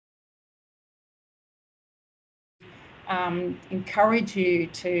encourage you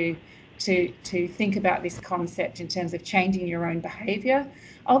to think about this concept in terms of changing your own behaviour.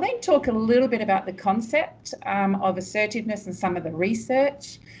 I'll then talk a little bit about the concept of assertiveness and some of the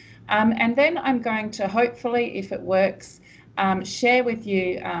research. And then I'm going to, hopefully, if it works, share with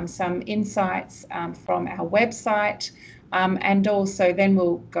you some insights from our website. And also then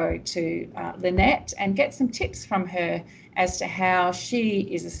we'll go to Lynette and get some tips from her as to how she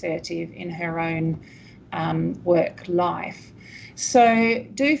is assertive in her own work life. So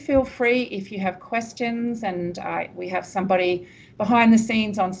do feel free if you have questions, and we have somebody behind the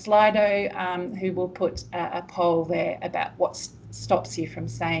scenes on Slido who will put a poll there about what stops you from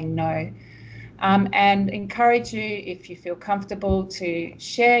saying no. And encourage you, if you feel comfortable, to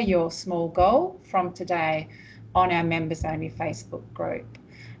share your small goal from today on our members only Facebook group.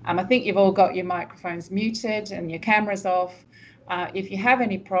 I think you've all got your microphones muted and your cameras off. If you have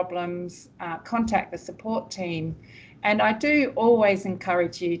any problems, contact the support team. And I do always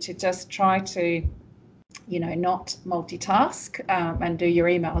encourage you to just try to, not multitask and do your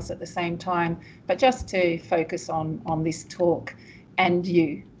emails at the same time, but just to focus on this talk and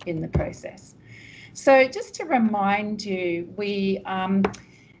you in the process. So just to remind you, we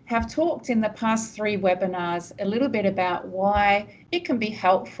have talked in the past 3 webinars a little bit about why it can be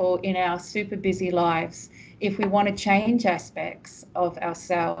helpful in our super busy lives if we want to change aspects of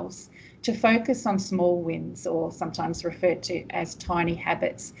ourselves to focus on small wins, or sometimes referred to as tiny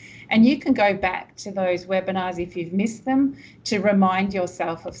habits. And you can go back to those webinars if you've missed them to remind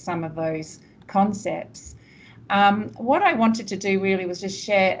yourself of some of those concepts. What I wanted to do really was just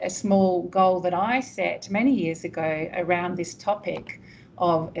share a small goal that I set many years ago around this topic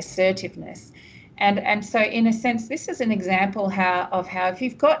of assertiveness. And so in a sense, this is an example of how if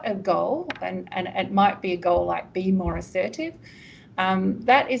you've got a goal, and it might be a goal like be more assertive,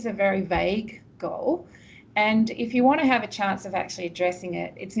 that is a very vague goal. And if you want to have a chance of actually addressing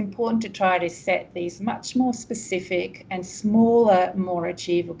it, it's important to try to set these much more specific and smaller, more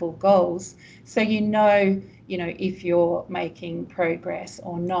achievable goals, so you know if you're making progress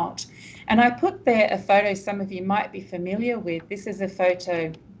or not. And I put there a photo some of you might be familiar with. This is a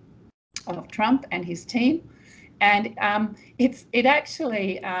photo of Trump and his team. And it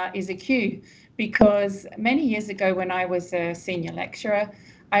actually is a cue, because many years ago when I was a senior lecturer,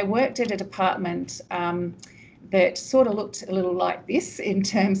 I worked at a department that sort of looked a little like this in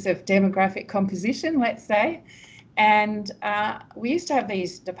terms of demographic composition, let's say. And we used to have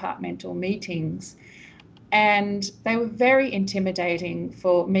these departmental meetings, and they were very intimidating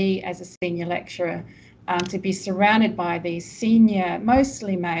for me as a senior lecturer, to be surrounded by these senior,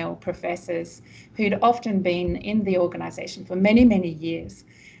 mostly male professors who'd often been in the organisation for many, many years.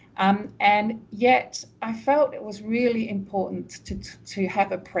 And yet I felt it was really important to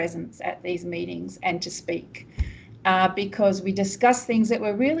have a presence at these meetings and to speak, because we discussed things that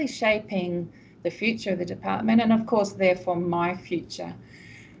were really shaping the future of the department, and of course, therefore, my future.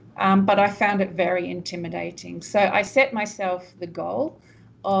 But I found it very intimidating. So I set myself the goal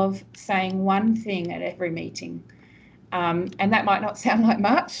of saying one thing at every meeting. And that might not sound like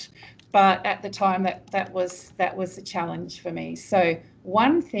much, but at the time that was a challenge for me. So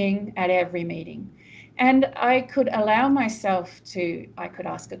one thing at every meeting. And I could allow myself I could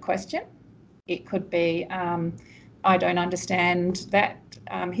ask a question. It could be, I don't understand that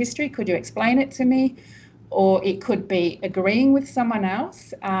history. Could you explain it to me? Or it could be agreeing with someone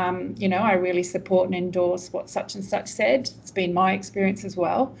else. I really support and endorse what such and such said. It's been my experience as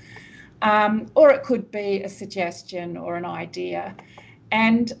well. Or it could be a suggestion or an idea.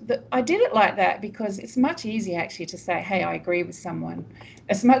 And I did it like that because it's much easier actually to say, hey, I agree with someone.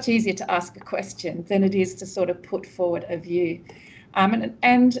 It's much easier to ask a question than it is to sort of put forward a view. And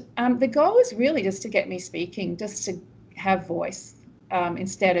the goal is really just to get me speaking, just to have voice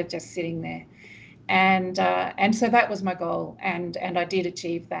instead of just sitting there. And so that was my goal, and I did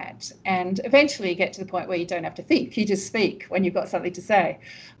achieve that. And eventually you get to the point where you don't have to think, you just speak when you've got something to say.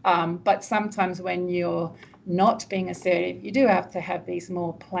 But sometimes when you're not being assertive, you do have to have these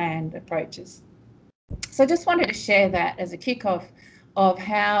more planned approaches. So I just wanted to share that as a kickoff of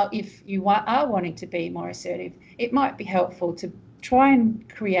how, if you are wanting to be more assertive, it might be helpful to try and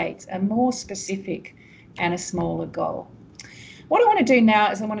create a more specific and a smaller goal. What I want to do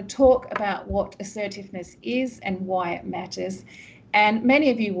now is I want to talk about what assertiveness is and why it matters. And many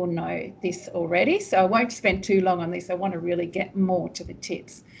of you will know this already, so I won't spend too long on this. I want to really get more to the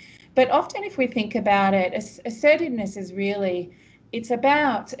tips. But often if we think about it, assertiveness is really, it's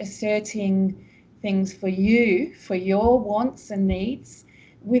about asserting things for you, for your wants and needs,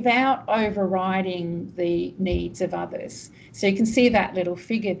 without overriding the needs of others. So you can see that little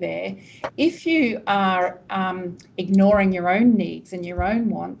figure there. If you are ignoring your own needs and your own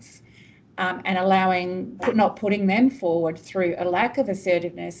wants, and not putting them forward through a lack of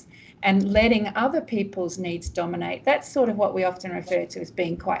assertiveness and letting other people's needs dominate, that's sort of what we often refer to as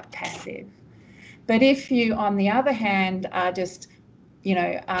being quite passive. But if you, on the other hand, are just,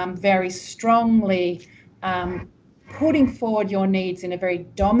 very strongly putting forward your needs in a very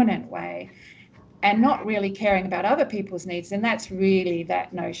dominant way and not really caring about other people's needs, then that's really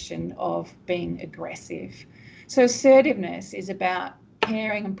that notion of being aggressive. So assertiveness is about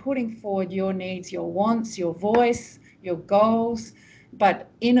caring and putting forward your needs, your wants, your voice, your goals, but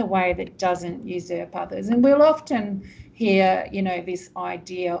in a way that doesn't usurp others. And we'll often hear, this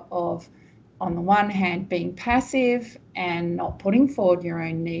idea of, on the one hand, being passive and not putting forward your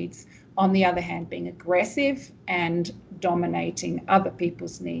own needs, on the other hand, being aggressive and dominating other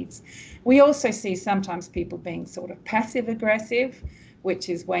people's needs. We also see sometimes people being sort of passive aggressive, which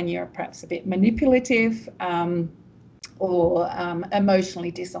is when you're perhaps a bit manipulative, or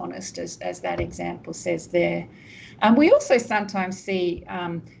emotionally dishonest, as that example says there. We also sometimes see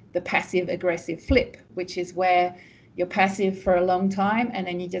the passive aggressive flip, which is where you're passive for a long time and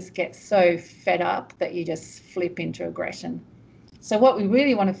then you just get so fed up that you just flip into aggression. So what we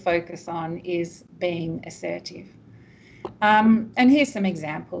really want to focus on is being assertive. And here's some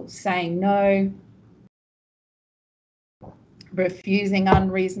examples: saying no, refusing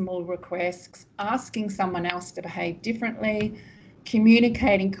unreasonable requests, asking someone else to behave differently,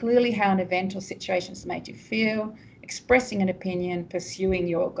 communicating clearly how an event or situation has made you feel, expressing an opinion, pursuing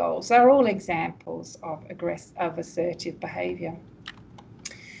your goals. They're all examples of assertive behaviour.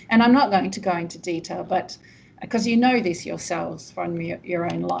 And I'm not going to go into detail, but because you know this yourselves from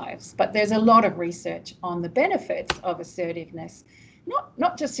your own lives, but there's a lot of research on the benefits of assertiveness,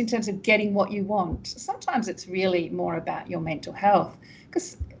 not just in terms of getting what you want. Sometimes it's really more about your mental health,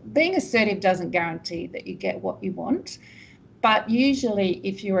 because being assertive doesn't guarantee that you get what you want. But usually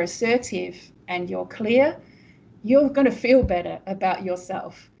if you're assertive and you're clear, you're going to feel better about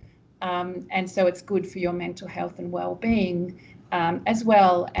yourself. And so it's good for your mental health and well-being, as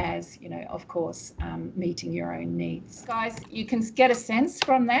well as, of course, meeting your own needs. Guys, you can get a sense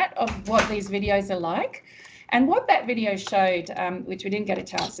from that of what these videos are like. And what that video showed, which we didn't get a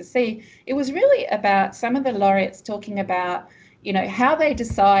chance to see, it was really about some of the laureates talking about, how they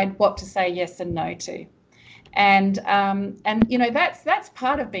decide what to say yes and no to. And that's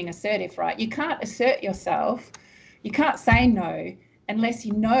part of being assertive, right? You can't assert yourself. You can't say no unless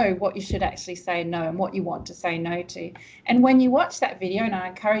you know what you should actually say no and what you want to say no to. And when you watch that video, and I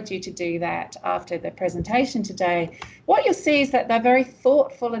encourage you to do that after the presentation today, what you'll see is that they're very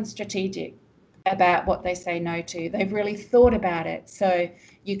thoughtful and strategic about what they say no to. They've really thought about it. So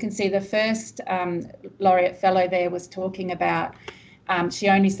you can see the first laureate fellow there was talking about she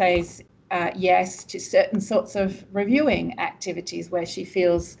only says yes to certain sorts of reviewing activities where she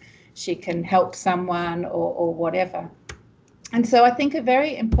feels she can help someone or whatever. And so I think a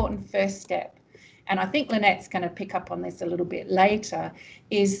very important first step, and I think Lynette's going to pick up on this a little bit later,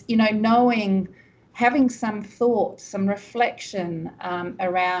 is, knowing, having some thought, some reflection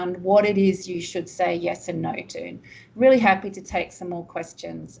around what it is you should say yes and no to. And really happy to take some more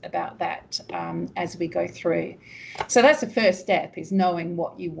questions about that as we go through. So that's the first step, is knowing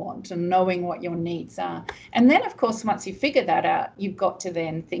what you want and knowing what your needs are. And then, of course, once you figure that out, you've got to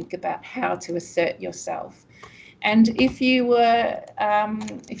then think about how to assert yourself. And if you were,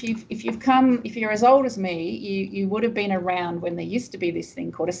 if you're as old as me, you would have been around when there used to be this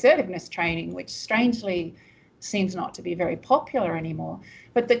thing called assertiveness training, which strangely seems not to be very popular anymore.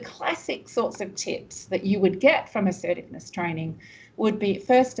 But the classic sorts of tips that you would get from assertiveness training would be,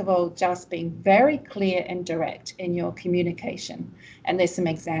 first of all, just being very clear and direct in your communication. And there's some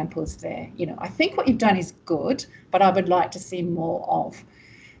examples there. I think what you've done is good, but I would like to see more of.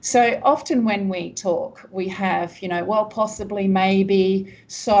 So often when we talk, we have, well, possibly, maybe,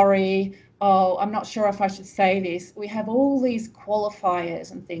 sorry, oh, I'm not sure if I should say this. We have all these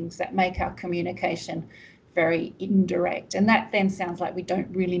qualifiers and things that make our communication very indirect. And that then sounds like we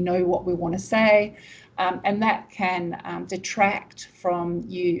don't really know what we want to say. And that can detract from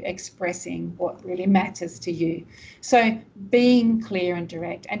you expressing what really matters to you. So being clear and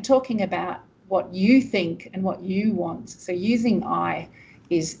direct and talking about what you think and what you want. So using I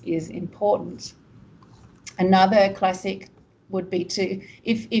is important. Another classic would be to,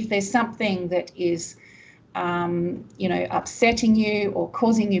 if there's something that is, upsetting you or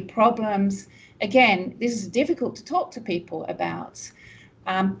causing you problems, again, this is difficult to talk to people about.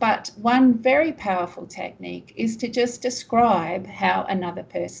 But one very powerful technique is to just describe how another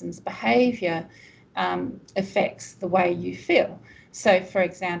person's behaviour affects the way you feel. So, for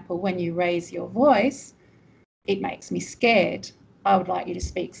example, when you raise your voice, it makes me scared. I would like you to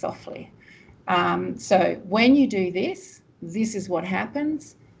speak softly. So when you do this, this is what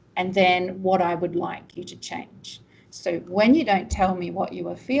happens, and then what I would like you to change. So when you don't tell me what you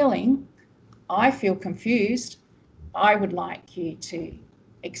are feeling, I feel confused. I would like you to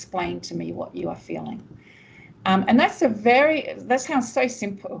explain to me what you are feeling. And that sounds so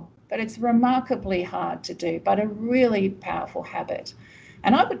simple, but it's remarkably hard to do, but a really powerful habit.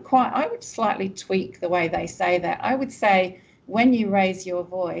 And I would slightly tweak the way they say that. I would say, when you raise your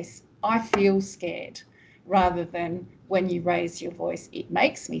voice, I feel scared, rather than when you raise your voice, it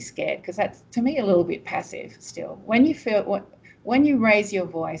makes me scared, because that's, to me, a little bit passive still. When you raise your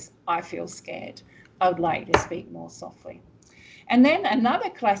voice, I feel scared. I would like you to speak more softly. And then another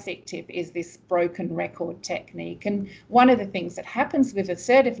classic tip is this broken record technique. And one of the things that happens with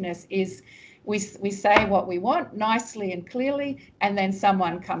assertiveness is we say what we want nicely and clearly, and then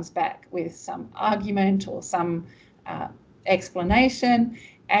someone comes back with some argument or some explanation,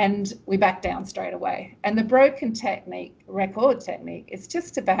 and we back down straight away. And the broken record technique, it's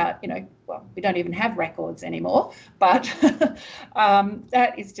just about, well, we don't even have records anymore, but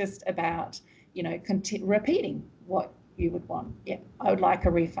that is just about, repeating what you would want. Yeah, I would like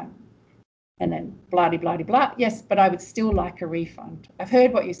a refund. And then blah, blah, blah, blah. Yes, but I would still like a refund. I've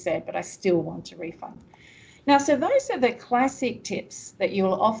heard what you said, but I still want a refund. Now, so those are the classic tips that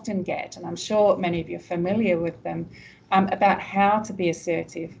you'll often get, and I'm sure many of you are familiar with them, about how to be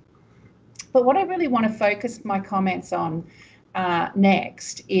assertive. But what I really want to focus my comments on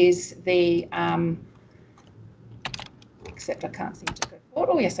next is the, except I can't seem to go forward.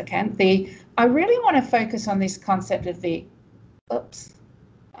 Oh, yes, I can. I really want to focus on this concept of oops,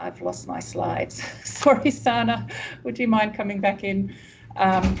 I've lost my slides. Sorry, Sana, would you mind coming back in?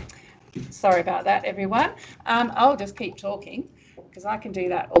 Sorry about that, everyone. I'll just keep talking, because I can do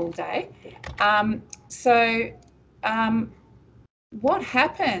that all day. What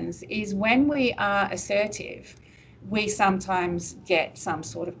happens is, when we are assertive, we sometimes get some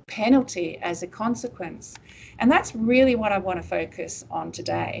sort of penalty as a consequence. And that's really what I want to focus on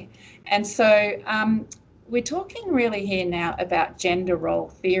today. And so we're talking really here now about gender role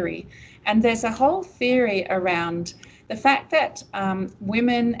theory. And there's a whole theory around the fact that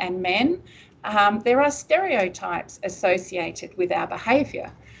women and men, there are stereotypes associated with our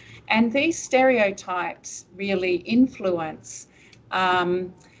behaviour. And these stereotypes really influence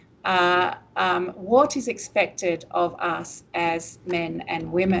what is expected of us as men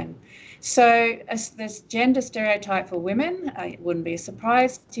and women. So this gender stereotype for women, it wouldn't be a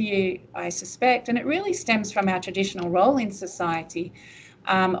surprise to you, I suspect, and it really stems from our traditional role in society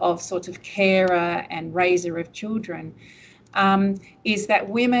of sort of carer and raiser of children, is that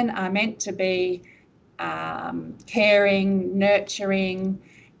women are meant to be caring, nurturing,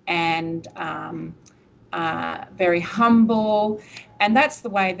 and very humble, and that's the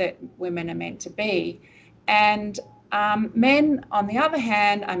way that women are meant to be. And men, on the other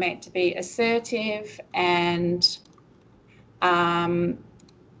hand, are meant to be assertive and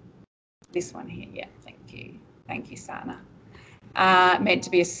this one here, yeah, thank you, Sana. Meant to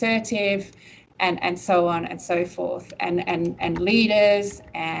be assertive and so on and so forth, and leaders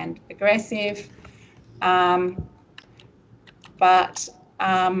and aggressive.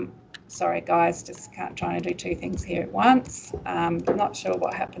 Sorry, guys, just trying to do two things here at once. Not sure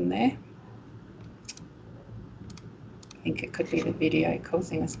what happened there. I think it could be the video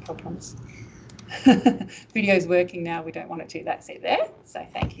causing us problems. Video's working now. We don't want it to. That's it there. So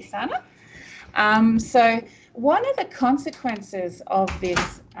thank you, Sana. So one of the consequences of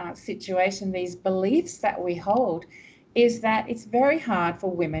this situation, these beliefs that we hold, is that it's very hard for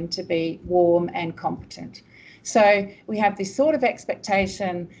women to be warm and competent. So we have this sort of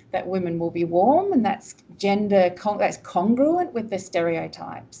expectation that women will be warm, and that's that's congruent with the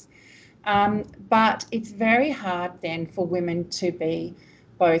stereotypes. But it's very hard then for women to be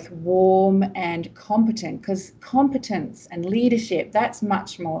both warm and competent, because competence and leadership, that's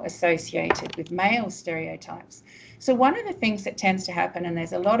much more associated with male stereotypes. So one of the things that tends to happen, and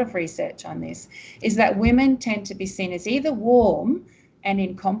there's a lot of research on this, is that women tend to be seen as either warm and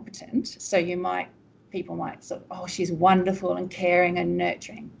incompetent. So people might sort of, oh, she's wonderful and caring and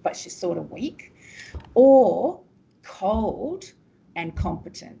nurturing, but she's sort of weak, or cold and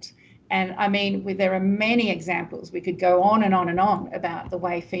competent. And I mean, there are many examples. We could go on and on and on about the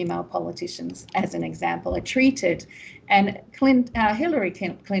way female politicians, as an example, are treated. And Hillary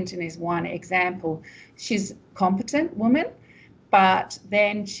Clinton is one example. She's a competent woman, but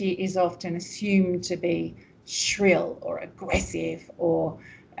then she is often assumed to be shrill or aggressive,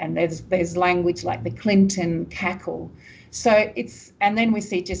 and there's language like the Clinton cackle. So and then we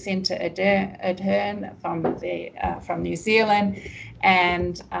see Jacinta Ardern from New Zealand,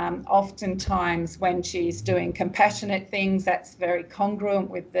 and oftentimes when she's doing compassionate things, that's very congruent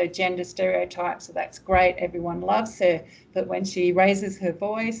with the gender stereotypes, so that's great, everyone loves her. But when she raises her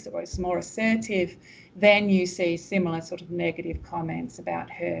voice or is more assertive, then you see similar sort of negative comments about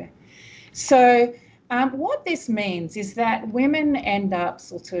her. So what this means is that women end up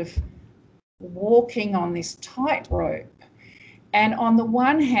sort of walking on this tightrope, and on the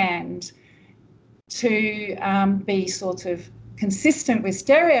one hand, to be sort of consistent with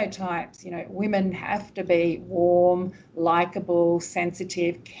stereotypes, women have to be warm, likable,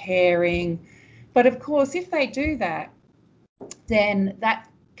 sensitive, caring. But of course, if they do that, then that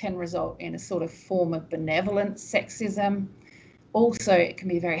can result in a sort of form of benevolent sexism. Also, it can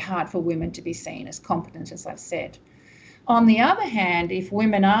be very hard for women to be seen as competent, as I've said. On the other hand, if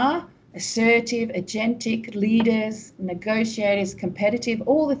women are assertive, agentic, leaders, negotiators, competitive,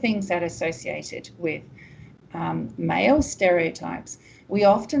 all the things that are associated with male stereotypes, we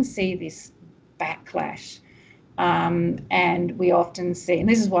often see this backlash. And we often see, and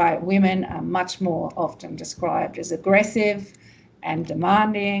this is why women are much more often described as aggressive and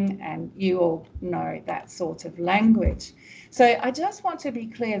demanding, and you all know that sort of language. So I just want to be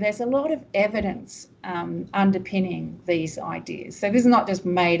clear, there's a lot of evidence underpinning these ideas. So this is not just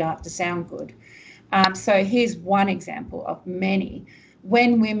made up to sound good. So here's one example of many.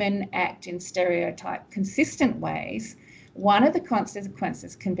 When women act in stereotype consistent ways, one of the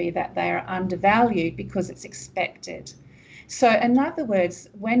consequences can be that they are undervalued because it's expected. So in other words,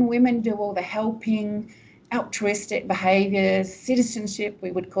 when women do all the helping, altruistic behaviours, citizenship,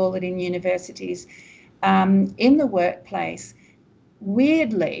 we would call it in universities, in the workplace,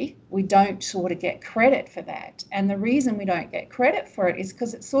 weirdly, we don't sort of get credit for that. And the reason we don't get credit for it is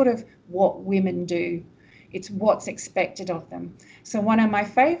because it's sort of what women do. It's what's expected of them. So one of my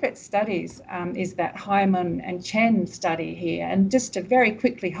favourite studies is that Hyman and Chen study here. And just to very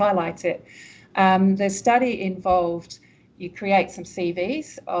quickly highlight it, the study involved, you create some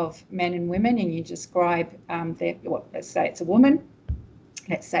CVs of men and women, and you describe let's say it's a woman,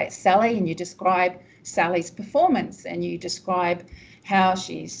 let's say it's Sally, and you describe Sally's performance, and you describe how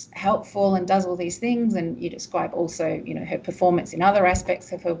she's helpful and does all these things, and you describe also, her performance in other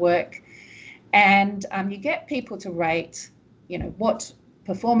aspects of her work. And you get people to rate, what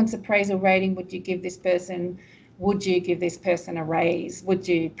performance appraisal rating would you give this person? Would you give this person a raise? Would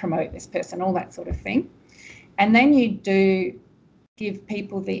you promote this person? All that sort of thing. And then you do give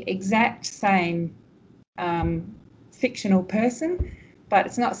people the exact same fictional person, but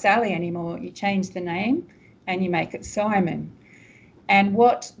it's not Sally anymore. You change the name and you make it Simon. And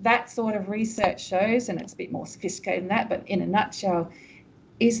what that sort of research shows, and it's a bit more sophisticated than that, but in a nutshell,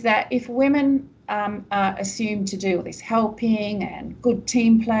 is that if women are assumed to do all this helping and good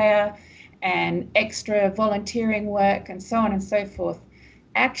team player and extra volunteering work and so on and so forth,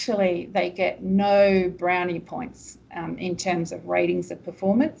 actually they get no brownie points in terms of ratings of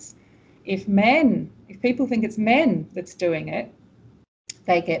performance. If people think it's men that's doing it,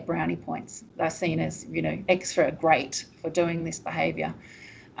 they get brownie points. They're seen as, extra great for doing this behaviour.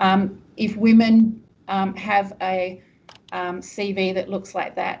 If women have a CV that looks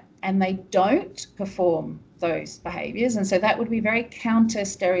like that and they don't perform those behaviours, and so that would be very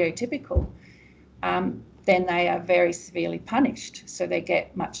counter-stereotypical, then they are very severely punished. So they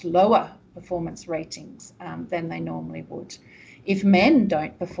get much lower performance ratings than they normally would. If men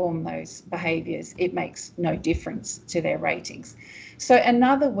don't perform those behaviours, it makes no difference to their ratings. So in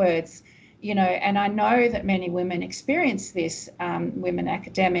other words, and I know that many women experience this, women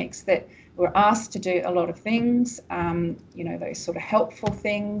academics, that we're asked to do a lot of things, those sort of helpful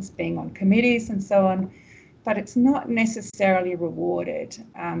things, being on committees and so on, but it's not necessarily rewarded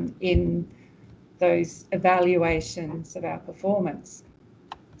in those evaluations of our performance.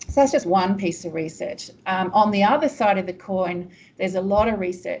 So that's just one piece of research. On the other side of the coin, there's a lot of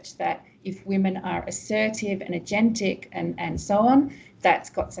research that if women are assertive and agentic and so on, that's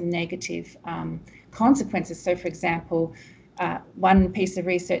got some negative consequences. So for example, one piece of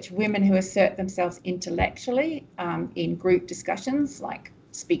research, women who assert themselves intellectually in group discussions, like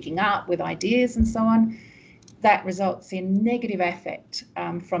speaking up with ideas and so on, that results in negative affect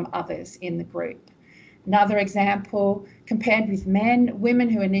from others in the group. Another example, compared with men, women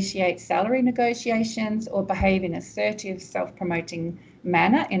who initiate salary negotiations or behave in an assertive, self-promoting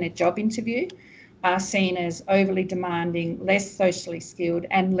manner in a job interview are seen as overly demanding, less socially skilled,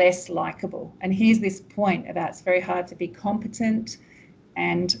 and less likable. And here's this point about it's very hard to be competent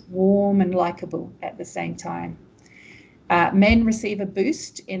and warm and likable at the same time. Men receive a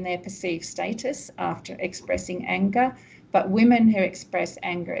boost in their perceived status after expressing anger, but women who express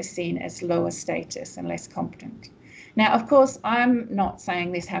anger are seen as lower status and less competent. Now, of course, I'm not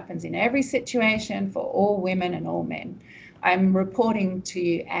saying this happens in every situation for all women and all men. I'm reporting to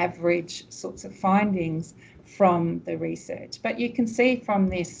you average sorts of findings from the research. But you can see from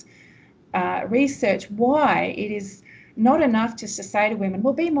this research why it is not enough just to say to women,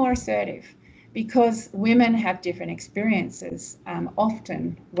 well, be more assertive, because women have different experiences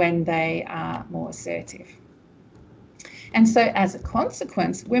often when they are more assertive. And so as a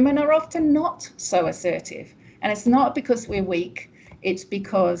consequence, women are often not so assertive. And it's not because we're weak, it's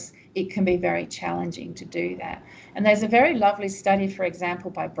because it can be very challenging to do that. And there's a very lovely study, for example,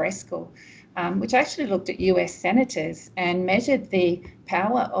 by Breskel, which actually looked at US senators and measured the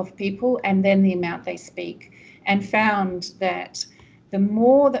power of people and then the amount they speak, and found that the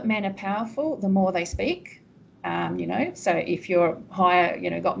more that men are powerful, the more they speak. So if you're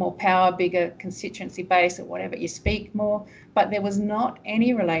higher, got more power, bigger constituency base or whatever, you speak more. But there was not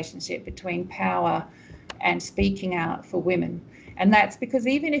any relationship between power and speaking out for women. And that's because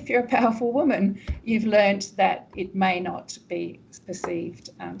even if you're a powerful woman, you've learned that it may not be perceived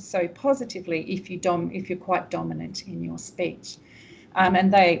so positively if you're quite dominant in your speech.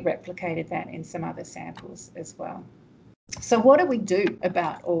 And they replicated that in some other samples as well. So what do we do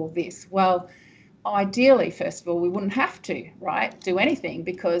about all this? Well, ideally, first of all, we wouldn't have to, right, do anything,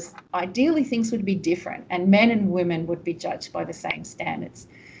 because ideally things would be different and men and women would be judged by the same standards.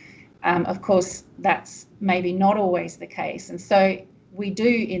 Of course, that's maybe not always the case. And so we do,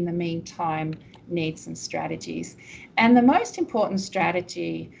 in the meantime, need some strategies. And the most important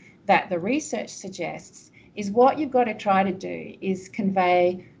strategy that the research suggests is what you've got to try to do is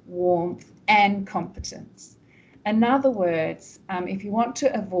convey warmth and competence. In other words, if you want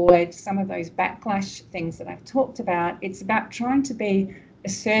to avoid some of those backlash things that I've talked about, it's about trying to be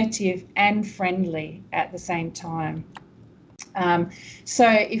assertive and friendly at the same time. So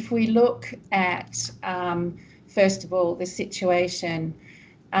if we look at, first of all, the situation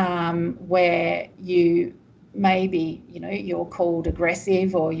where you maybe, you're called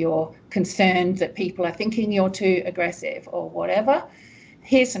aggressive, or you're concerned that people are thinking you're too aggressive or whatever,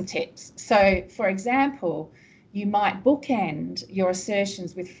 here's some tips. So, for example, you might bookend your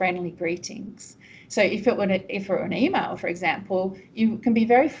assertions with friendly greetings. So if it were an email, for example, you can be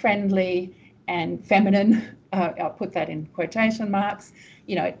very friendly and feminine, I'll put that in quotation marks,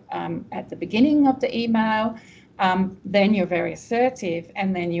 at the beginning of the email, then you're very assertive,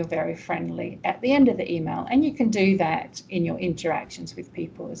 and then you're very friendly at the end of the email. And you can do that in your interactions with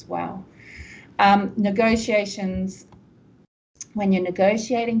people as well. Negotiations, when you're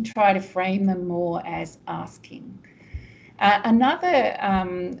negotiating, try to frame them more as asking.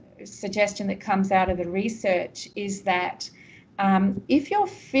 Another suggestion that comes out of the research is that if you're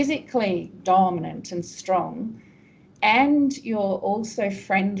physically dominant and strong, and you're also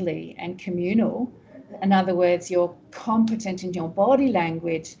friendly and communal, in other words, you're competent in your body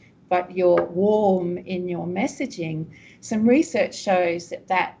language, but you're warm in your messaging, some research shows that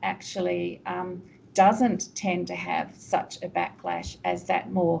that actually doesn't tend to have such a backlash as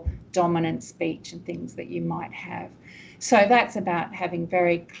that more dominant speech and things that you might have. So that's about having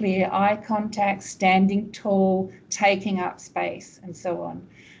very clear eye contact, standing tall, taking up space, and so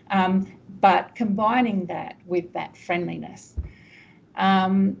on. But combining that with that friendliness.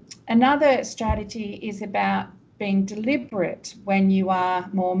 Another strategy is about being deliberate when you are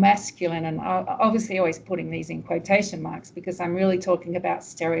more masculine, and obviously always putting these in quotation marks because I'm really talking about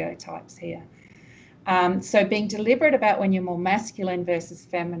stereotypes here. So being deliberate about when you're more masculine versus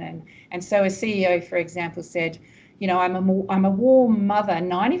feminine. And so a CEO, for example, said, I'm a warm mother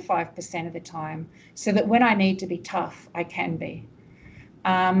 95% of the time, so that when I need to be tough, I can be.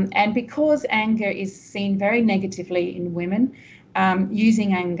 And because anger is seen very negatively in women,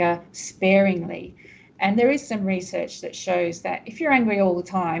 using anger sparingly. And there is some research that shows that if you're angry all the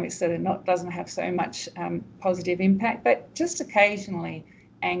time, it sort of doesn't have so much positive impact, but just occasionally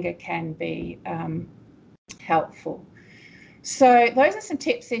anger can be helpful. So those are some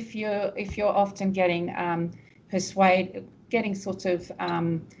tips if you're often getting sort of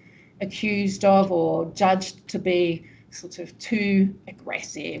accused of or judged to be sort of too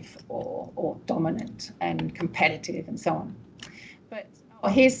aggressive or dominant and competitive and so on. But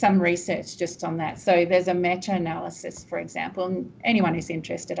here's some research just on that. So there's a meta-analysis, for example, and anyone who's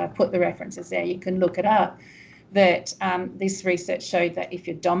interested, I've put the references there, you can look it up, that this research showed that if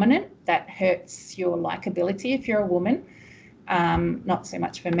you're dominant, that hurts your likability if you're a woman, not so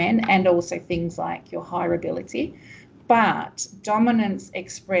much for men, and also things like your hireability. But dominance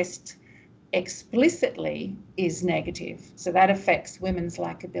expressed explicitly is negative, so that affects women's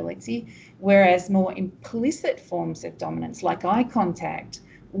likability, whereas more implicit forms of dominance, like eye contact,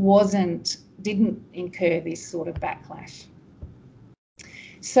 didn't incur this sort of backlash.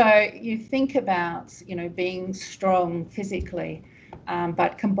 So you think about, being strong physically,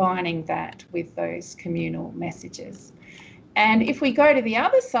 but combining that with those communal messages. And if we go to the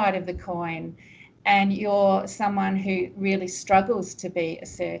other side of the coin, and you're someone who really struggles to be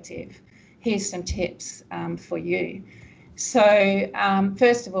assertive, here's some tips for you. So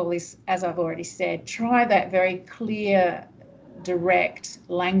first of all is, as I've already said, try that very clear, direct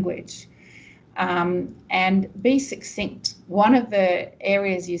language, and be succinct. One of the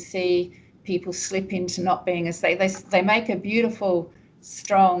areas you see people slip into not being as they make a beautiful,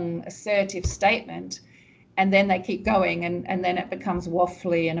 strong, assertive statement, and then they keep going, and then it becomes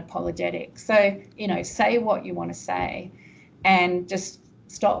waffly and apologetic. So, say what you want to say and just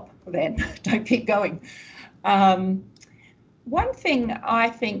stop then. Don't keep going. One thing I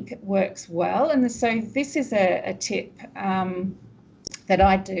think works well, and so this is a tip that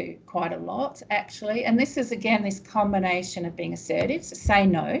I do quite a lot, actually, and this is, again, this combination of being assertive, so say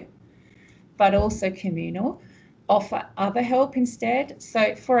no, but also communal. Offer other help instead.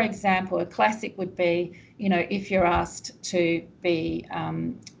 So, for example, a classic would be, if you're asked to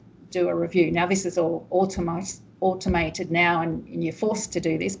do a review. Now, this is all automated now, and you're forced to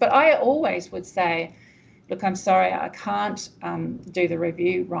do this, but I always would say, look, I'm sorry, I can't do the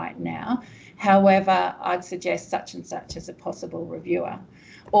review right now. However, I'd suggest such and such as a possible reviewer.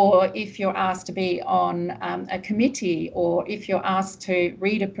 Or if you're asked to be on a committee, or if you're asked to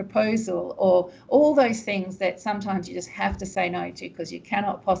read a proposal, or all those things that sometimes you just have to say no to because you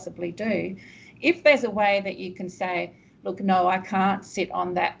cannot possibly do, if there's a way that you can say, look, no, I can't sit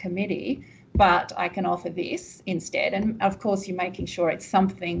on that committee, but I can offer this instead. And of course, you're making sure it's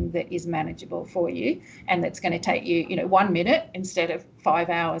something that is manageable for you and that's going to take you, 1 minute instead of 5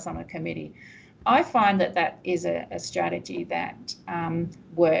 hours on a committee. I find that is a strategy that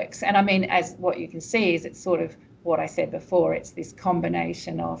works. And I mean, as what you can see is it's sort of what I said before. It's this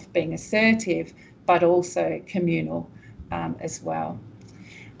combination of being assertive, but also communal as well.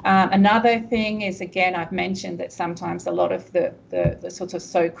 Another thing is, again, I've mentioned that sometimes a lot of the sort of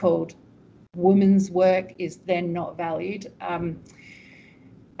so-called women's work is then not valued.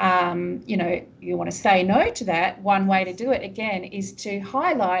 You want to say no to that. One way to do it, again, is to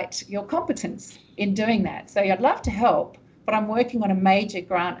highlight your competence in doing that. So I'd love to help, but I'm working on a major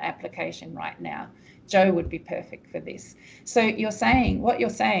grant application right now. Joe would be perfect for this. So what you're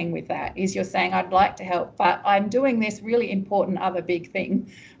saying with that is you're saying, I'd like to help, but I'm doing this really important other big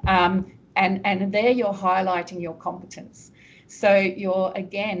thing. And there you're highlighting your competence. So you're,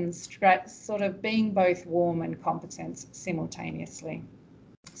 again, sort of being both warm and competent simultaneously.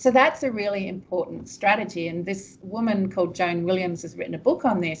 So that's a really important strategy. And this woman called Joan Williams has written a book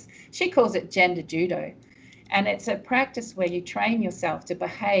on this. She calls it gender judo. And it's a practice where you train yourself to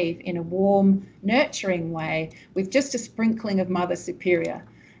behave in a warm, nurturing way with just a sprinkling of Mother Superior.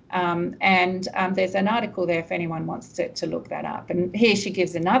 There's an article there if anyone wants to look that up. And here she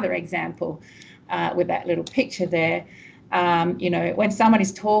gives another example with that little picture there. When someone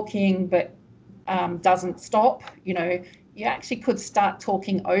is talking but doesn't stop, you actually could start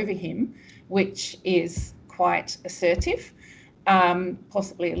talking over him, which is quite assertive,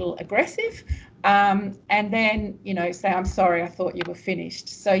 possibly a little aggressive. And then, say, I'm sorry, I thought you were finished.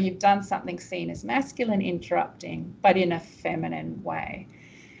 So you've done something seen as masculine, interrupting, but in a feminine way.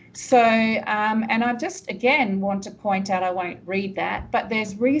 So, and I just, again, want to point out, I won't read that, but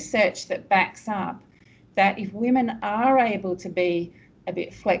there's research that backs up that if women are able to be a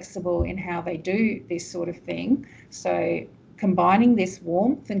bit flexible in how they do this sort of thing, so combining this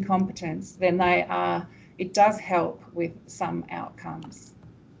warmth and competence, then it does help with some outcomes.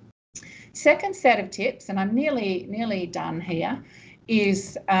 Second set of tips, and I'm nearly done here,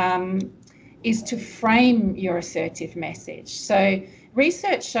 is to frame your assertive message. So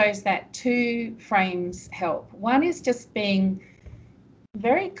research shows that 2 frames help. One is just being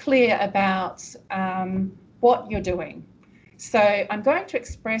very clear about what you're doing. So I'm going to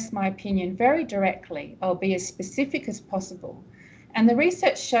express my opinion very directly. I'll be as specific as possible. And the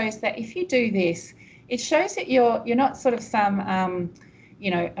research shows that if you do this, it shows that you're not sort of some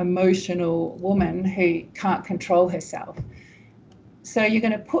emotional woman who can't control herself. So you're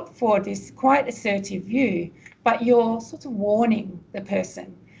going to put forward this quite assertive view, but you're sort of warning the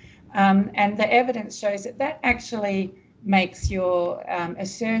person. And the evidence shows that that actually makes your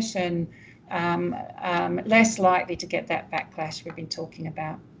assertion less likely to get that backlash we've been talking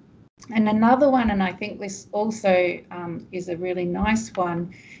about. And another one, and I think this also is a really nice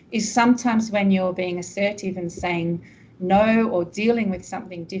one, is sometimes when you're being assertive and saying no or dealing with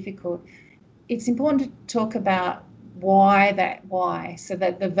something difficult, it's important to talk about why, so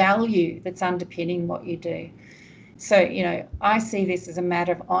that the value that's underpinning what you do. So, you know, I see this as a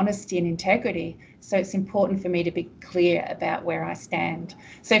matter of honesty and integrity. So it's important for me to be clear about where I stand.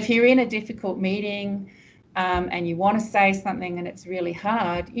 So if you're in a difficult meeting and you want to say something and it's really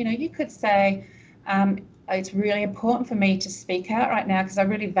hard, you know, you could say, it's really important for me to speak out right now because I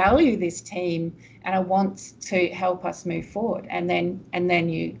really value this team and I want to help us move forward. And then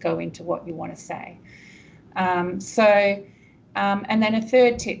you go into what you want to say. And then a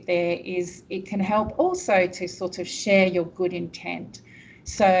third tip there is it can help also to sort of share your good intent.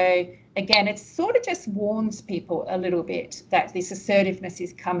 So again, it sort of just warns people a little bit that this assertiveness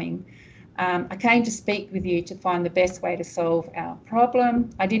is coming. I came to speak with you to find the best way to solve our problem.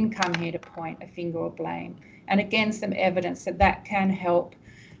 I didn't come here to point a finger or blame. And again, some evidence that that can help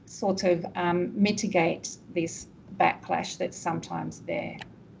sort of mitigate this backlash that's sometimes there.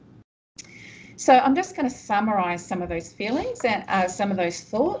 So I'm just going to summarise some of those feelings and some of those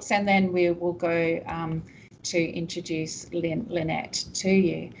thoughts, and then we will go to introduce Lynette to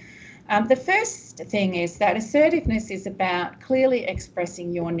you. The first thing is that assertiveness is about clearly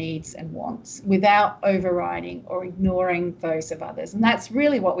expressing your needs and wants without overriding or ignoring those of others. And that's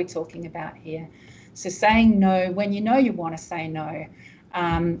really what we're talking about here. So saying no when you know you want to say no,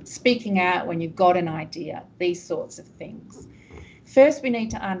 speaking out when you've got an idea, these sorts of things. First, we need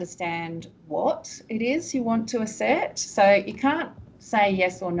to understand what it is you want to assert. So you can't say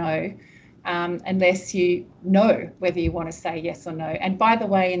yes or no unless you know whether you want to say yes or no. And by the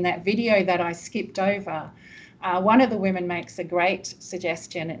way, in that video that I skipped over, one of the women makes a great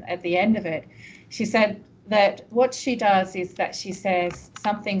suggestion at the end of it. She said that what she does is that she says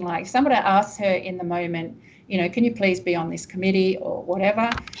something like, somebody asks her in the moment, you know, can you please be on this committee or whatever?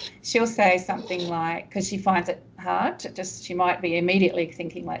 She'll say something like, because she finds it hard to just, she might be immediately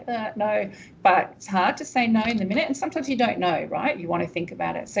thinking like, no, but it's hard to say no in the minute. And sometimes you don't know, right? You want to think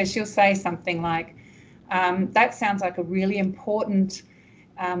about it. So she'll say something like, that sounds like a really important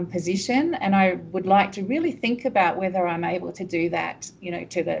position. And I would like to really think about whether I'm able to do that, you know,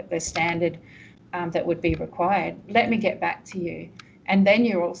 to the standard that would be required. Let me get back to you. And then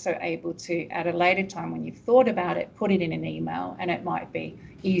you're also able to, at a later time when you've thought about it, put it in an email, and it might be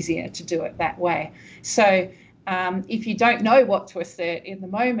easier to do it that way. So if you don't know what to assert in the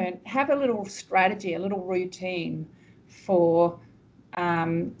moment, have a little strategy, a little routine for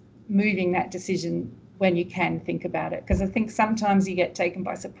moving that decision when you can think about it. Because I think sometimes you get taken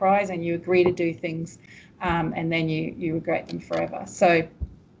by surprise and you agree to do things and then you regret them forever. So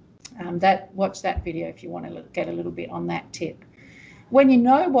watch that video if you want to get a little bit on that tip. When you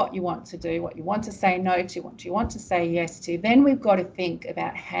know what you want to do, what you want to say no to, what you want to say yes to, then we've got to think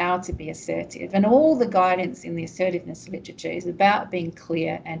about how to be assertive. And all the guidance in the assertiveness literature is about being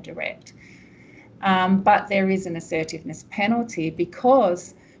clear and direct. But there is an assertiveness penalty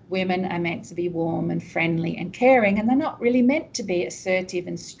because women are meant to be warm and friendly and caring, and they're not really meant to be assertive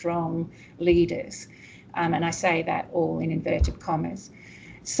and strong leaders. And I say that all in inverted commas.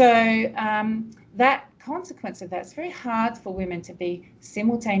 So that consequence of that, it's very hard for women to be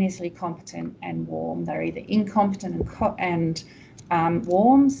simultaneously competent and warm. They're either incompetent and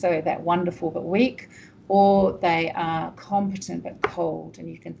warm, so that wonderful but weak, or they are competent but cold. And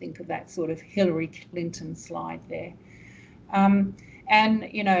you can think of that sort of Hillary Clinton slide there. And,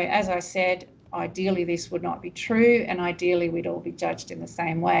 you know, as I said, ideally this would not be true, and ideally we'd all be judged in the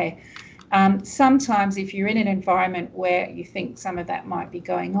same way. Sometimes if you're in an environment where you think some of that might be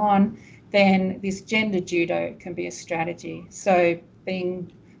going on, then this gender judo can be a strategy. So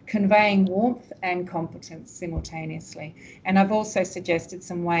conveying warmth and competence simultaneously. And I've also suggested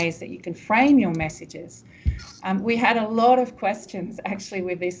some ways that you can frame your messages. We had a lot of questions actually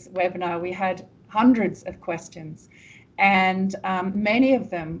with this webinar. We had hundreds of questions, and many of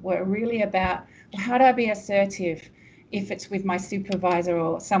them were really about, well, how do I be assertive if it's with my supervisor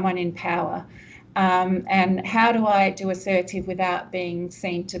or someone in power? And how do I do assertive without being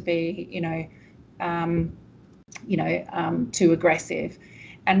seen to be, too aggressive?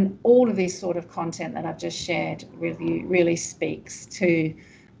 And all of this sort of content that I've just shared really speaks to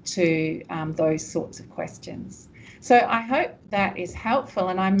those sorts of questions. So I hope that is helpful,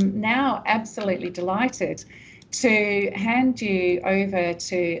 and I'm now absolutely delighted to hand you over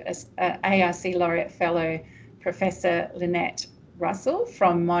to ARC Laureate Fellow Professor Lynette Russell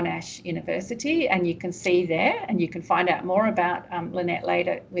from Monash University, and you can see there, and you can find out more about Lynette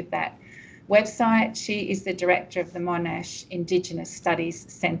later with that website. She is the director of the Monash Indigenous Studies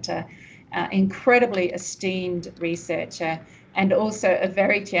Centre, incredibly esteemed researcher, and also a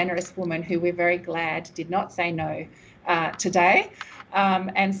very generous woman who we're very glad did not say no today.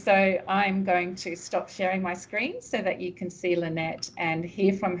 And so I'm going to stop sharing my screen so that you can see Lynette and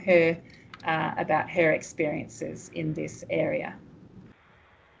hear from her about her experiences in this area.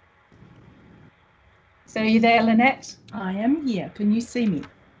 So are you there, Lynette? I am here. Can you see me?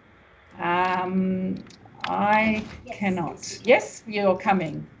 I cannot. Yes, you're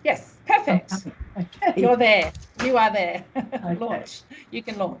coming. Yes, perfect. Okay. You're there. You are there. Okay. Launch. You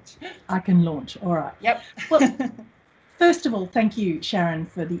can launch. I can launch. All right. Yep. Well, first of all, thank you, Sharon,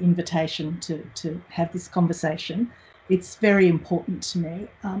 for the invitation to have this conversation. It's very important to me.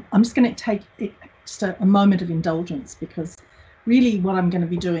 I'm just going to take just a moment of indulgence, because really what I'm going to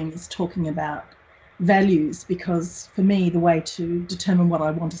be doing is talking about values, because for me the way to determine what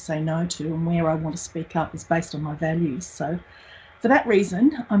I want to say no to and where I want to speak up is based on my values. So for that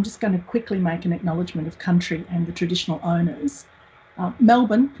reason, I'm just going to quickly make an acknowledgement of country and the traditional owners.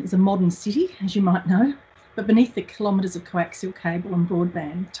 Melbourne is a modern city, as you might know, but beneath the kilometres of coaxial cable and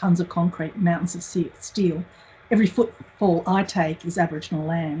broadband, tons of concrete, mountains of steel, every footfall I take is Aboriginal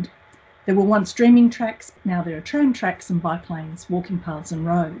land. There were once dreaming tracks, but now there are tram tracks and bike lanes, walking paths and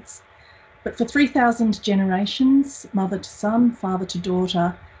roads. But for 3,000 generations, mother to son, father to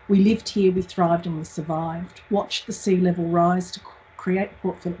daughter, we lived here, we thrived and we survived, watched the sea level rise to create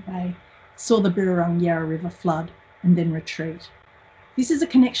Port Phillip Bay, saw the Birrarung Yarra River flood and then retreat. This is a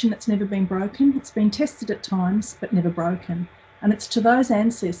connection that's never been broken. It's been tested at times, but never broken. And it's to those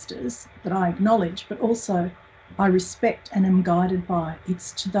ancestors that I acknowledge, but also I respect and am guided by.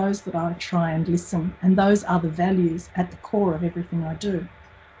 It's to those that I try and listen, and those are the values at the core of everything I do.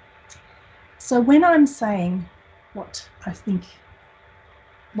 So when I'm saying what I think,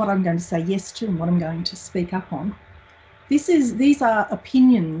 what I'm going to say yes to and what I'm going to speak up on, these are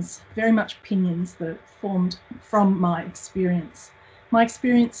opinions, very much opinions that are formed from my experience. My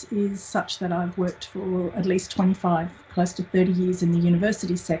experience is such that I've worked for at least 25, close to 30 years in the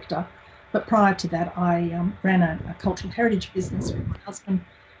university sector. But prior to that, I ran a cultural heritage business with my husband,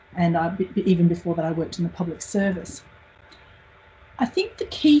 and even before that, I worked in the public service. I think the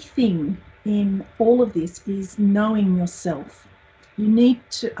key thing in all of this is knowing yourself. You need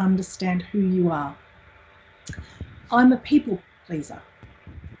to understand who you are. I'm a people pleaser.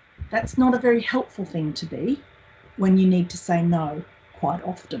 That's not a very helpful thing to be when you need to say no quite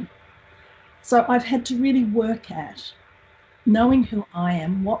often. So I've had to really work at knowing who I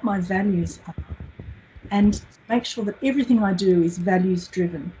am, what my values are, and make sure that everything I do is values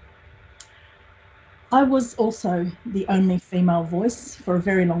driven. I was also the only female voice for a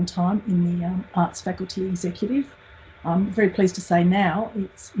very long time in the arts faculty executive. I'm very pleased to say now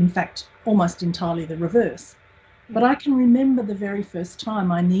it's in fact almost entirely the reverse. But I can remember the very first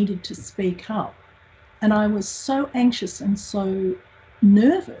time I needed to speak up, and I was so anxious and so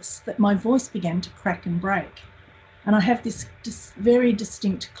nervous that my voice began to crack and break. And I have this very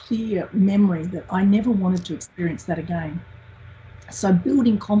distinct, clear memory that I never wanted to experience that again. So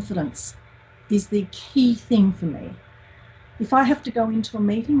building confidence is the key thing for me. If I have to go into a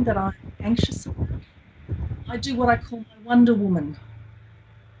meeting that I'm anxious about, I do what I call my Wonder Woman.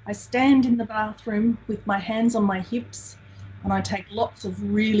 I stand in the bathroom with my hands on my hips and I take lots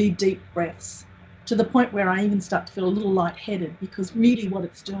of really deep breaths, to the point where I even start to feel a little lightheaded, because really what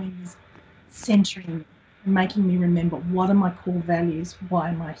it's doing is centering me and making me remember, what are my core values? Why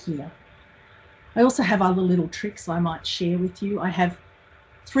am I here? I also have other little tricks I might share with you. I have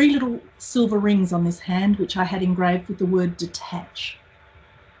 3 little silver rings on this hand, which I had engraved with the word detach,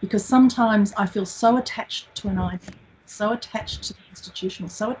 because sometimes I feel so attached to an idea, so attached to the institutional,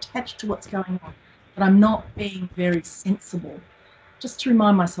 so attached to what's going on, that I'm not being very sensible. Just to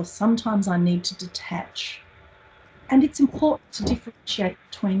remind myself, sometimes I need to detach. And it's important to differentiate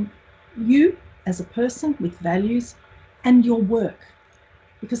between you as a person with values and your work,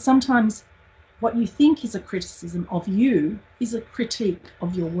 because sometimes what you think is a criticism of you is a critique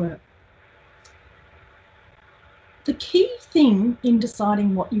of your work. The key thing in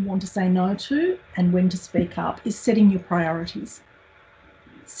deciding what you want to say no to and when to speak up is setting your priorities.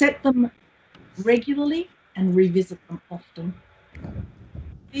 Set them regularly and revisit them often.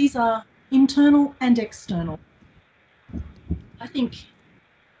 These are internal and external. I think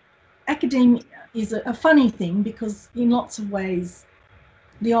academia is a funny thing, because in lots of ways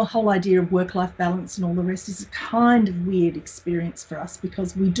the whole idea of work-life balance and all the rest is a kind of weird experience for us,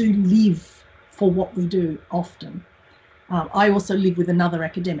 because we do live for what we do often. I also live with another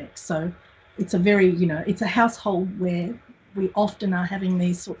academic, so it's a very, it's a household where we often are having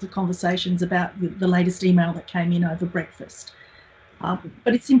these sorts of conversations about the latest email that came in over breakfast.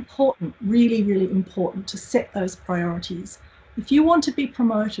 But it's important, really, really important to set those priorities. If you want to be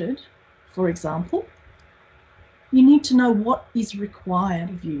promoted, for example, you need to know what is required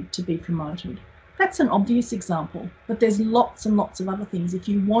of you to be promoted. That's an obvious example, but there's lots and lots of other things. If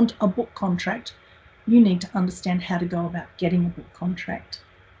you want a book contract, you need to understand how to go about getting a book contract.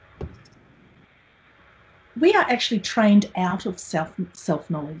 We are actually trained out of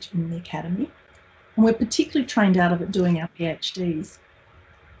self-knowledge in the academy, and we're particularly trained out of it doing our PhDs.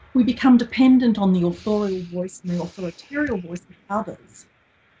 We become dependent on the authorial voice and the authoritarian voice of others.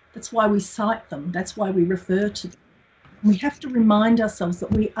 That's why we cite them. That's why we refer to them. We have to remind ourselves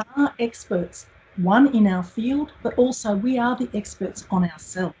that we are experts, one, in our field, but also we are the experts on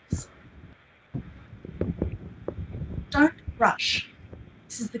ourselves. Don't rush.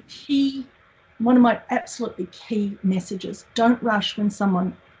 This is the key, one of my absolutely key messages. Don't rush when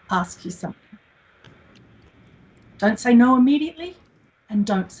someone asks you something. Don't say no immediately, and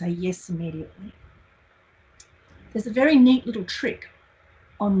don't say yes immediately. There's a very neat little trick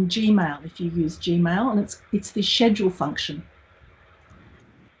on Gmail, if you use Gmail, and it's the schedule function.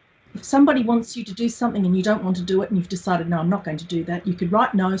 If somebody wants you to do something and you don't want to do it and you've decided, no, I'm not going to do that, you could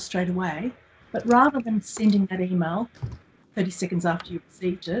write no straight away, but rather than sending that email 30 seconds after you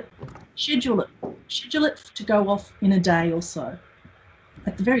received it, schedule it. Schedule it to go off in a day or so.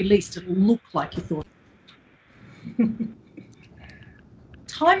 At the very least, it'll look like you thought.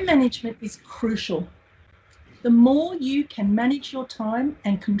 Time management is crucial. The more you can manage your time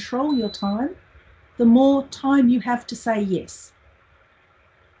and control your time, the more time you have to say yes.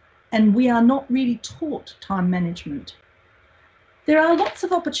 And we are not really taught time management. There are lots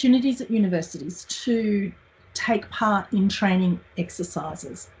of opportunities at universities to take part in training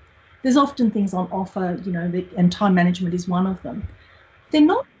exercises. There's often things on offer, and time management is one of them. They're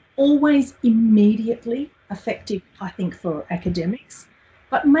not always immediately effective, I think, for academics,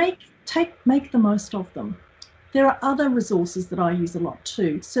 but make the most of them. There are other resources that I use a lot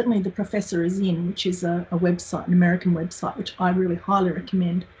too. Certainly the Professor is In, which is a website, an American website, which I really highly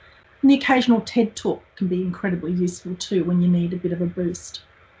recommend. And the occasional TED Talk can be incredibly useful too when you need a bit of a boost.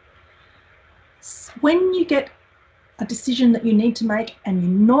 When you get a decision that you need to make and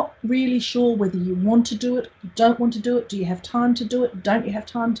you're not really sure whether you want to do it, you don't want to do it, do you have time to do it, don't you have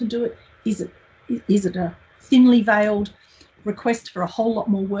time to do it, is it a thinly veiled request for a whole lot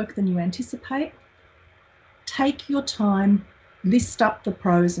more work than you anticipate? Take your time, list up the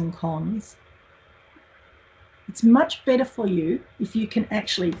pros and cons. It's much better for you if you can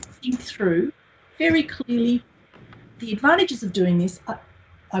actually think through very clearly the advantages of doing this.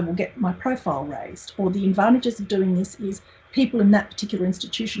 I will get my profile raised, or the advantages of doing this is people in that particular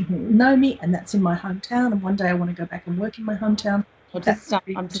institution who know me, and that's in my hometown, and one day I want to go back and work in my hometown.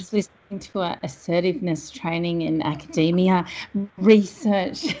 I'm just listening to an assertiveness training in academia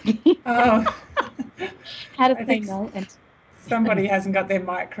research. Oh, How to say no. And somebody hasn't got their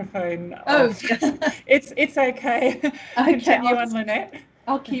microphone off. It's okay. Continue on, Lynette.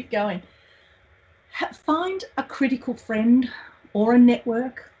 I'll keep going. Find a critical friend or a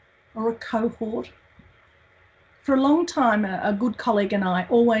network or a cohort. For a long time, a good colleague and I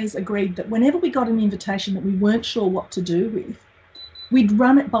always agreed that whenever we got an invitation that we weren't sure what to do with, we'd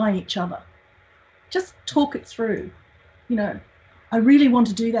run it by each other. Just talk it through. I really want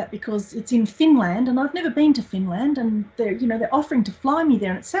to do that because it's in Finland and I've never been to Finland, and they're offering to fly me there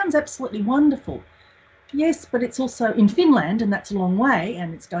and it sounds absolutely wonderful. Yes, but it's also in Finland and that's a long way,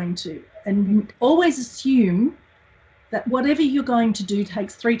 and always assume that whatever you're going to do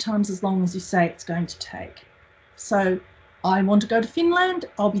takes 3 times as long as you say it's going to take. So I want to go to Finland,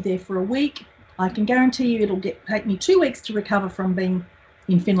 I'll be there for a week. I can guarantee you it'll take me 2 weeks to recover from being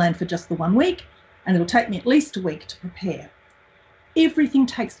in Finland for just the 1 week, and it'll take me at least a week to prepare. Everything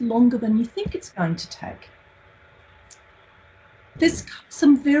takes longer than you think it's going to take. There's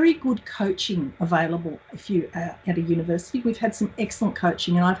some very good coaching available if you are at a university. We've had some excellent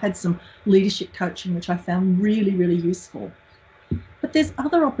coaching, and I've had some leadership coaching, which I found really, really useful. But there's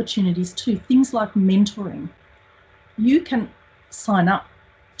other opportunities too, things like mentoring. You can sign up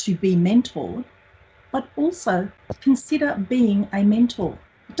to be mentored, but also consider being a mentor.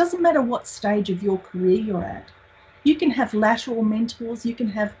 It doesn't matter what stage of your career you're at. You can have lateral mentors, you can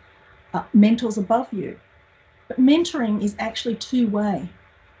have mentors above you. But mentoring is actually two-way,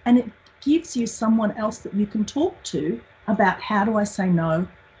 and it gives you someone else that you can talk to about how do I say no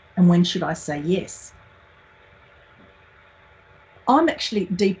and when should I say yes. I'm actually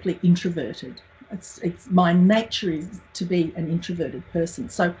deeply introverted, It's my nature is to be an introverted person.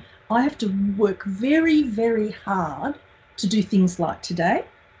 So I have to work very, very hard to do things like today,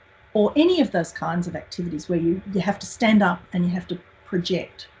 or any of those kinds of activities where you have to stand up and you have to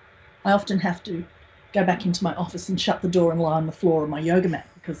project. I often have to go back into my office and shut the door and lie on the floor on my yoga mat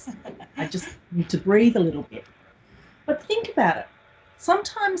because I just need to breathe a little bit. But think about it.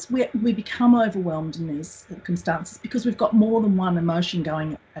 Sometimes we become overwhelmed in these circumstances because we've got more than one emotion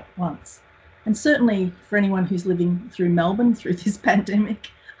going at once. And certainly for anyone who's living through Melbourne through this pandemic,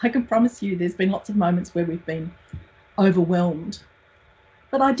 I can promise you there's been lots of moments where we've been overwhelmed.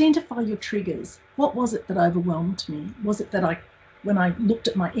 But identify your triggers. What was it that overwhelmed me? Was it that when I looked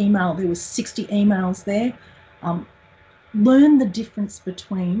at my email, there was 60 emails there? Learn the difference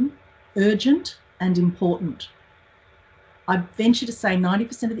between urgent and important. I venture to say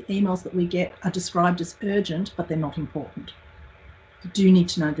 90% of the emails that we get are described as urgent, but they're not important. You do need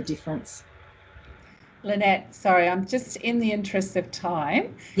to know the difference. Lynette, sorry, I'm just in the interest of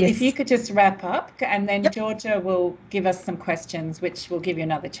time. Yes. If you could just wrap up, and then Yep. Georgia will give us some questions, which will give you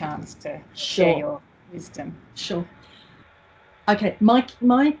another chance to Sure. share your wisdom. Sure. Okay,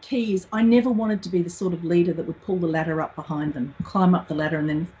 my key is I never wanted to be the sort of leader that would pull the ladder up behind them, climb up the ladder and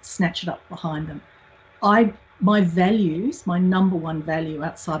then snatch it up behind them. My values, my number one value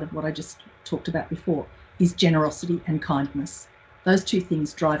outside of what I just talked about before, is generosity and kindness. Those two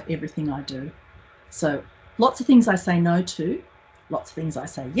things drive everything I do. So lots of things I say no to, lots of things I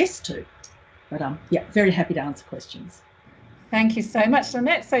say yes to. But yeah, very happy to answer questions. Thank you so much,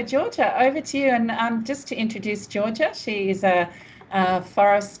 Lynette. So Georgia, over to you. And just to introduce Georgia, she is a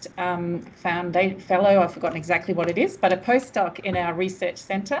Forest Fellow, I've forgotten exactly what it is, but a postdoc in our research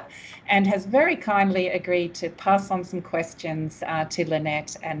centre, and has very kindly agreed to pass on some questions to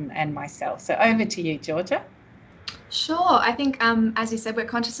Lynette and myself. So over to you, Georgia. Sure. I think, as you said, we're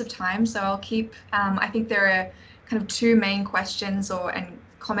conscious of time, so I'll keep, I think there are kind of two main questions and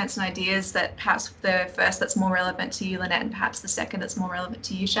comments and ideas that perhaps the first that's more relevant to you, Lynette, and perhaps the second that's more relevant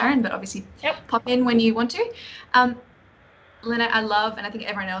to you, Sharon, but obviously pop in when you want to. Lynette, I love, and I think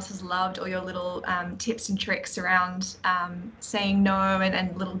everyone else has loved all your little tips and tricks around saying no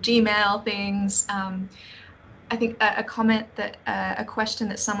and little Gmail things. I think a comment that, a question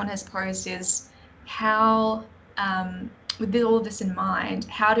that someone has posed is how, with all of this in mind,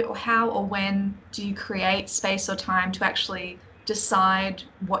 how or when do you create space or time to actually decide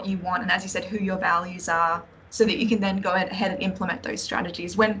what you want, and as you said, who your values are, so that you can then go ahead and implement those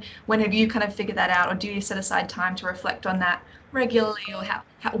strategies? When have you kind of figured that out, or do you set aside time to reflect on that regularly, or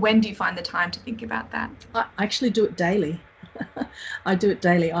when do you find the time to think about that? I actually do it daily. I do it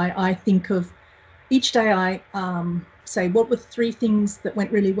daily. I think of each day. I say, what were 3 things that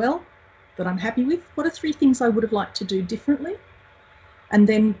went really well that I'm happy with? What are 3 things I would have liked to do differently? And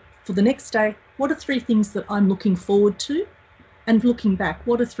then for the next day, what are 3 things that I'm looking forward to? And looking back,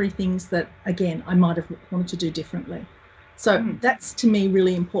 what are 3 things that, again, I might have wanted to do differently? So that's, to me,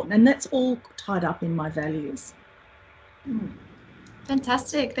 really important. And that's all tied up in my values.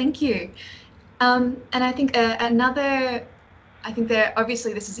 Fantastic. Thank you. And I think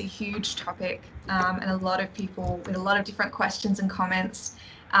obviously this is a huge topic, and a lot of people with a lot of different questions and comments.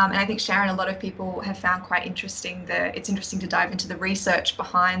 And I think, Sharon, a lot of people have found quite interesting it's interesting to dive into the research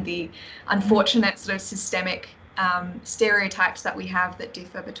behind the unfortunate sort of systemic stereotypes that we have that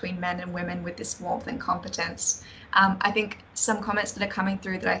differ between men and women with this warmth and competence. I think some comments that are coming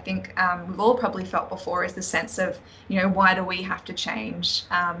through that I think we've all probably felt before is the sense of, why do we have to change?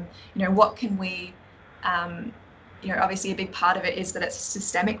 What can we, obviously a big part of it is that it's a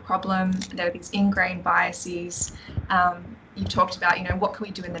systemic problem. There are these ingrained biases. You talked about, what can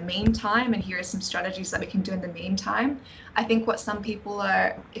we do in the meantime? And here are some strategies that we can do in the meantime. I think what some people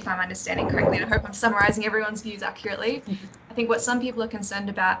are, if I'm understanding correctly, and I hope I'm summarizing everyone's views accurately, I think what some people are concerned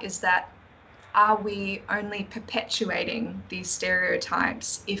about is that, are we only perpetuating these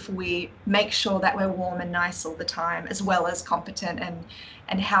stereotypes if we make sure that we're warm and nice all the time, as well as competent?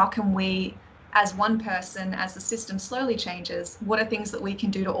 And how can we, as one person, as the system slowly changes, what are things that we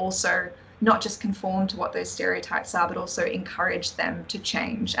can do to also not just conform to what those stereotypes are, but also encourage them to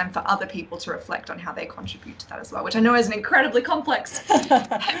change, and for other people to reflect on how they contribute to that as well, which I know is an incredibly complex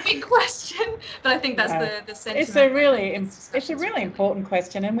and big question, but I think that's the sentiment. It's a really important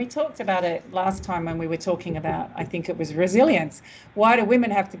question, and we talked about it last time when we were talking about, I think it was resilience. Why do women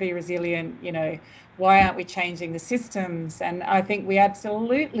have to be resilient? Why aren't we changing the systems? And I think we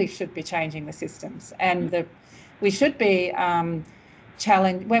absolutely should be changing the systems, and we should be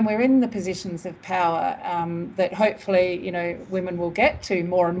challenge when we're in the positions of power, that hopefully women will get to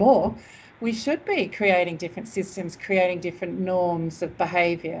more and more. we should be creating different systems, creating different norms of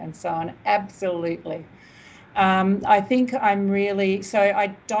behaviour and so on. Absolutely. I think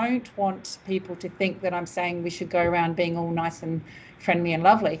I don't want people to think that I'm saying we should go around being all nice and friendly and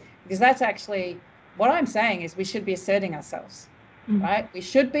lovely, because that's actually what I'm saying is we should be asserting ourselves, right? We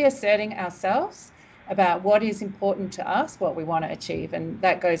should be asserting ourselves about what is important to us, what we want to achieve. And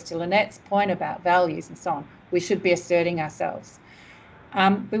that goes to Lynette's point about values and so on. We should be asserting ourselves.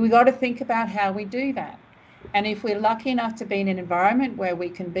 But we've got to think about how we do that. And if we're lucky enough to be in an environment where we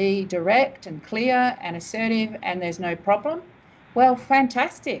can be direct and clear and assertive and there's no problem, well,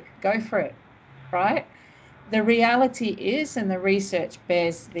 fantastic, go for it, right? The reality is, and the research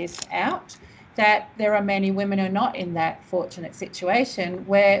bears this out, that there are many women who are not in that fortunate situation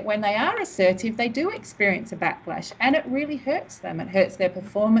where when they are assertive, they do experience a backlash, and it really hurts them. It hurts their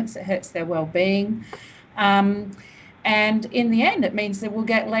performance, it hurts their well-being. And in the end, it means that we'll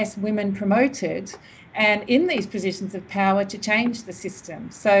get less women promoted and in these positions of power to change the system.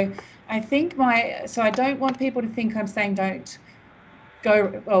 So I think I don't want people to think I'm saying do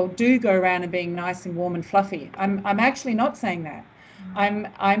go around and being nice and warm and fluffy. I'm actually not saying that.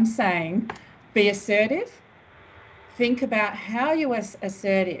 I'm saying be assertive. Think about how you are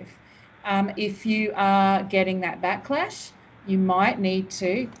assertive. If you are getting that backlash, you might need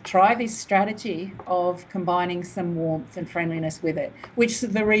to try this strategy of combining some warmth and friendliness with it, which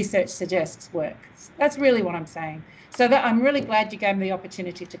the research suggests works. That's really what I'm saying. So I'm really glad you gave me the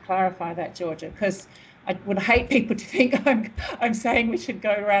opportunity to clarify that, Georgia, because I would hate people to think I'm saying we should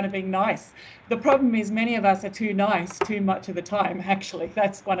go around and being nice. The problem is many of us are too nice too much of the time, actually.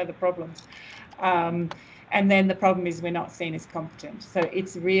 That's one of the problems. And then the problem is we're not seen as competent. So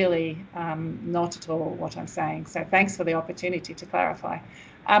it's really not at all what I'm saying. So thanks for the opportunity to clarify.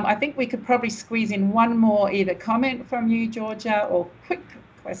 I think we could probably squeeze in one more either comment from you, Georgia, or quick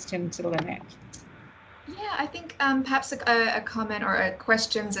question to Lynette. Yeah, I think perhaps a comment or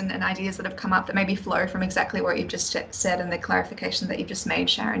questions and ideas that have come up that maybe flow from exactly what you've just said and the clarification that you've just made,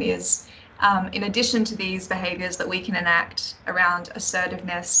 Sharon, is in addition to these behaviours that we can enact around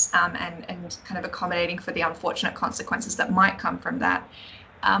assertiveness and kind of accommodating for the unfortunate consequences that might come from that,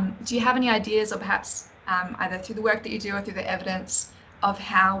 do you have any ideas, or perhaps either through the work that you do or through the evidence, of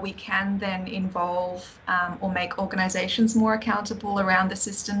how we can then involve or make organisations more accountable around the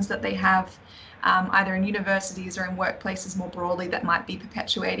systems that they have, either in universities or in workplaces more broadly, that might be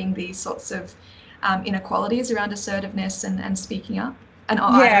perpetuating these sorts of inequalities around assertiveness and speaking up? And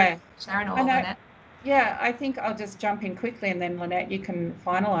Yeah, Sharon or Lynette? Yeah, I think I'll just jump in quickly, and then Lynette, you can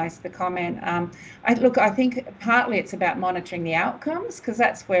finalise the comment. I think partly it's about monitoring the outcomes, because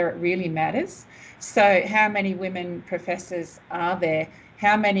that's where it really matters. So how many women professors are there?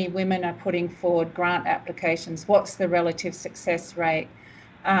 How many women are putting forward grant applications? What's the relative success rate?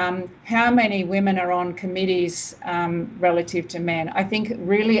 How many women are on committees relative to men? I think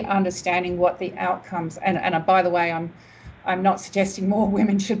really understanding what the outcomes, and by the way, I'm not suggesting more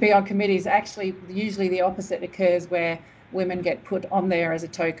women should be on committees. Actually, usually the opposite occurs, where women get put on there as a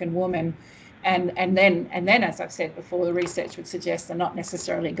token woman. And then, as I've said before, the research would suggest they're not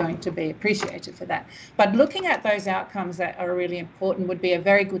necessarily going to be appreciated for that. But looking at those outcomes that are really important would be a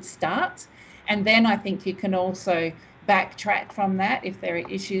very good start. And then I think you can also backtrack from that if there are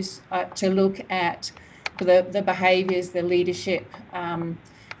issues to look at the behaviours, the leadership,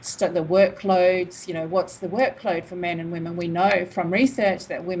 the workloads. What's the workload for men and women? We know from research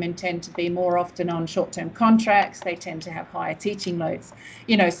that women tend to be more often on short-term contracts. They tend to have higher teaching loads.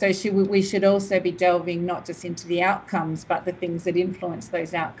 So we should also be delving not just into the outcomes, but the things that influence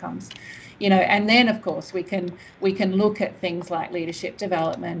those outcomes. And then of course we can look at things like leadership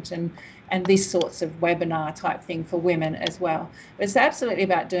development and this sorts of webinar type thing for women as well. But it's absolutely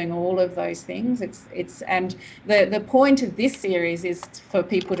about doing all of those things. And the point of this series is for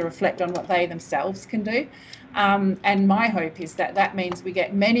people to reflect on what they themselves can do. And my hope is that means we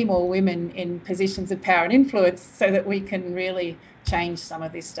get many more women in positions of power and influence, so that we can really change some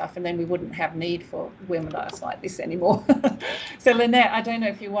of this stuff, and then we wouldn't have need for webinars like this anymore. So Lynette, I don't know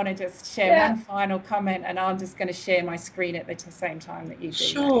if you want to just share one final comment, and I'm just going to share my screen at the same time that you do.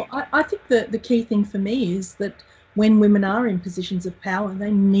 Sure. I think the key thing for me is that when women are in positions of power,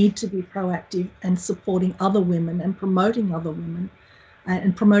 they need to be proactive and supporting other women and promoting other women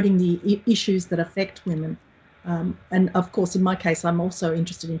and promoting the issues that affect women. And of course, in my case, I'm also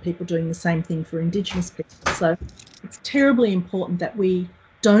interested in people doing the same thing for Indigenous people. So it's terribly important that we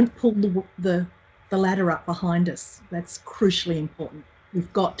don't pull the ladder up behind us. That's crucially important.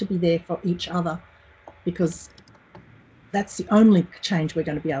 We've got to be there for each other, because that's the only change we're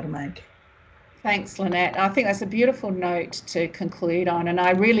going to be able to make. Thanks, Lynette. I think that's a beautiful note to conclude on. And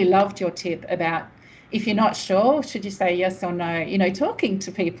I really loved your tip about, if you're not sure, should you say yes or no? You know, talking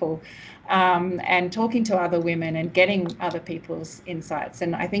to people and talking to other women and getting other people's insights.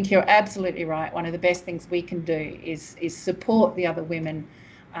 And I think you're absolutely right. One of the best things we can do is support the other women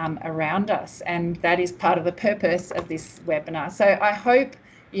around us. And that is part of the purpose of this webinar. So I hope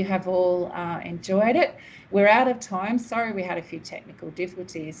you have all enjoyed it. We're out of time. Sorry, we had a few technical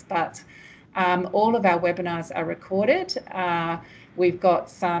difficulties, but all of our webinars are recorded. We've got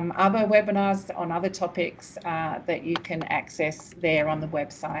some other webinars on other topics that you can access there on the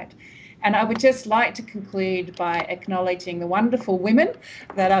website. And I would just like to conclude by acknowledging the wonderful women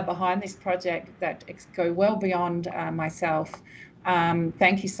that are behind this project that go well beyond myself.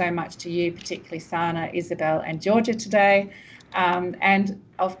 Thank you so much to you, particularly Sana, Isabel and Georgia today. And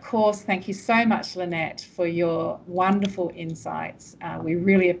of course, thank you so much, Lynette, for your wonderful insights. We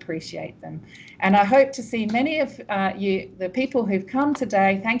really appreciate them. And I hope to see many of you, the people who've come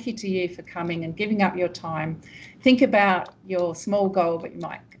today. Thank you to you for coming and giving up your time. Think about your small goal that you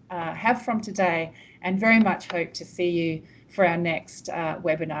might have from today, and very much hope to see you for our next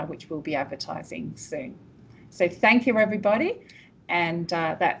webinar, which we'll be advertising soon. So thank you, everybody. And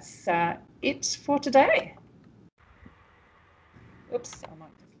that's it for today. Oops, I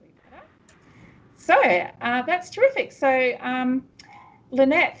might just leave that up. So that's terrific. So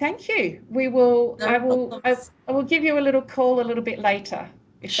Lynette, thank you. I will give you a little call a little bit later,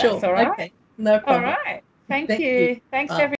 if that's all right. Okay, no problem. All right. Thank you. Thanks, everyone.